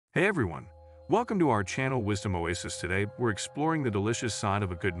Hey everyone, welcome to our channel Wisdom Oasis. Today, we're exploring the delicious side of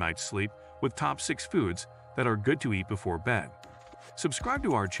a good night's sleep with top 6 foods that are good to eat before bed. Subscribe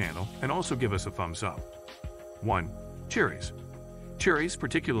to our channel and also give us a thumbs up. 1. Cherries. Cherries,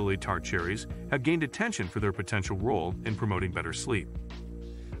 particularly tart cherries, have gained attention for their potential role in promoting better sleep.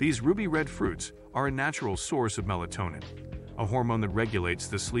 These ruby red fruits are a natural source of melatonin, a hormone that regulates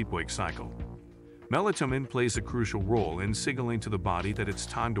the sleep-wake cycle. Melatonin plays a crucial role in signaling to the body that it's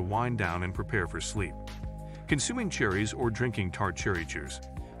time to wind down and prepare for sleep. Consuming cherries or drinking tart cherry juice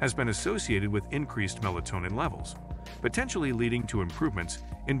has been associated with increased melatonin levels, potentially leading to improvements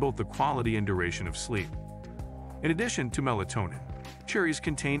in both the quality and duration of sleep. In addition to melatonin, cherries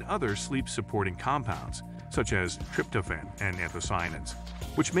contain other sleep-supporting compounds, such as tryptophan and anthocyanins,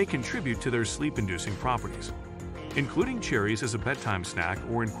 which may contribute to their sleep-inducing properties. Including cherries as a bedtime snack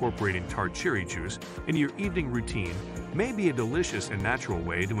or incorporating tart cherry juice into your evening routine may be a delicious and natural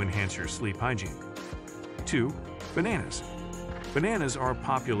way to enhance your sleep hygiene. 2. Bananas. Bananas are a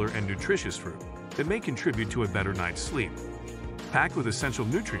popular and nutritious fruit that may contribute to a better night's sleep. Packed with essential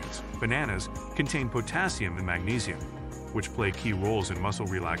nutrients, bananas contain potassium and magnesium, which play key roles in muscle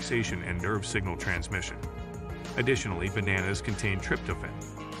relaxation and nerve signal transmission. Additionally, bananas contain tryptophan,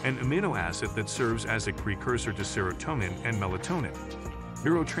 an amino acid that serves as a precursor to serotonin and melatonin,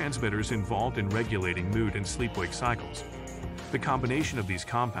 neurotransmitters involved in regulating mood and sleep-wake cycles. The combination of these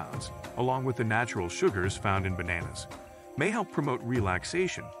compounds, along with the natural sugars found in bananas, may help promote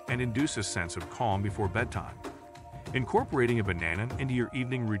relaxation and induce a sense of calm before bedtime. Incorporating a banana into your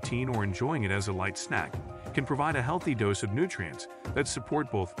evening routine or enjoying it as a light snack can provide a healthy dose of nutrients that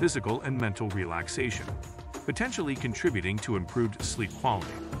support both physical and mental relaxation, potentially contributing to improved sleep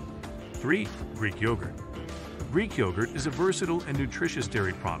quality. 3. Greek yogurt. Greek yogurt is a versatile and nutritious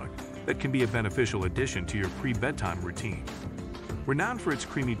dairy product that can be a beneficial addition to your pre-bedtime routine. Renowned for its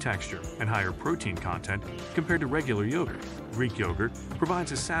creamy texture and higher protein content compared to regular yogurt, Greek yogurt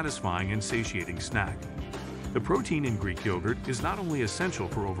provides a satisfying and satiating snack. The protein in Greek yogurt is not only essential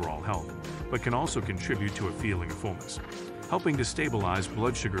for overall health, but can also contribute to a feeling of fullness, helping to stabilize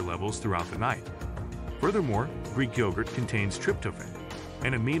blood sugar levels throughout the night. Furthermore, Greek yogurt contains tryptophan,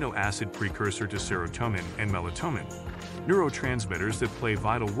 an amino acid precursor to serotonin and melatonin, neurotransmitters that play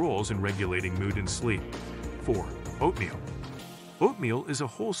vital roles in regulating mood and sleep. 4. Oatmeal. Oatmeal is a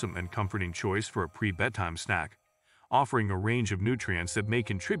wholesome and comforting choice for a pre-bedtime snack, offering a range of nutrients that may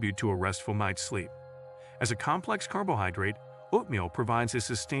contribute to a restful night's sleep. As a complex carbohydrate, oatmeal provides a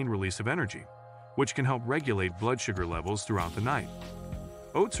sustained release of energy, which can help regulate blood sugar levels throughout the night.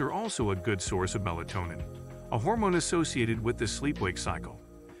 Oats are also a good source of melatonin, a hormone associated with the sleep-wake cycle,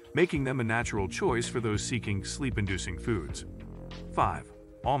 making them a natural choice for those seeking sleep-inducing foods. 5.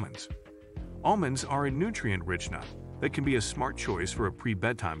 Almonds. Almonds are a nutrient-rich nut that can be a smart choice for a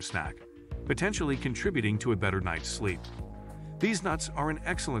pre-bedtime snack, potentially contributing to a better night's sleep. These nuts are an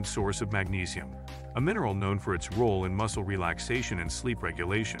excellent source of magnesium, a mineral known for its role in muscle relaxation and sleep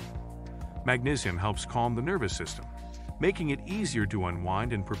regulation. Magnesium helps calm the nervous system, making it easier to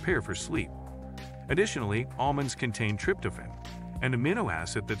unwind and prepare for sleep. Additionally, almonds contain tryptophan, an amino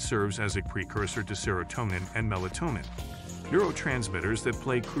acid that serves as a precursor to serotonin and melatonin, neurotransmitters that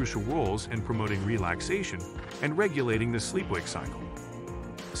play crucial roles in promoting relaxation and regulating the sleep-wake cycle.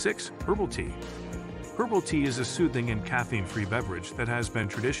 6. Herbal tea. Herbal tea is a soothing and caffeine-free beverage that has been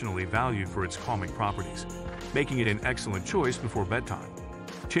traditionally valued for its calming properties, making it an excellent choice before bedtime.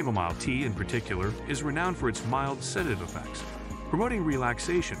 Chamomile tea, in particular, is renowned for its mild sedative effects, promoting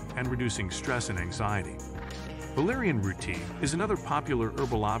relaxation and reducing stress and anxiety. Valerian root tea is another popular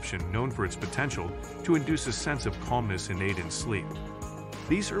herbal option known for its potential to induce a sense of calmness and aid in sleep.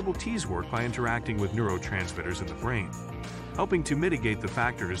 These herbal teas work by interacting with neurotransmitters in the brain, helping to mitigate the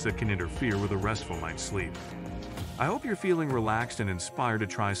factors that can interfere with a restful night's sleep. I hope you're feeling relaxed and inspired to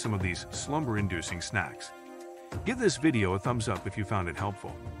try some of these slumber-inducing snacks. Give this video a thumbs up if you found it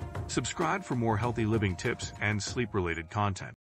helpful. Subscribe for more healthy living tips and sleep-related content.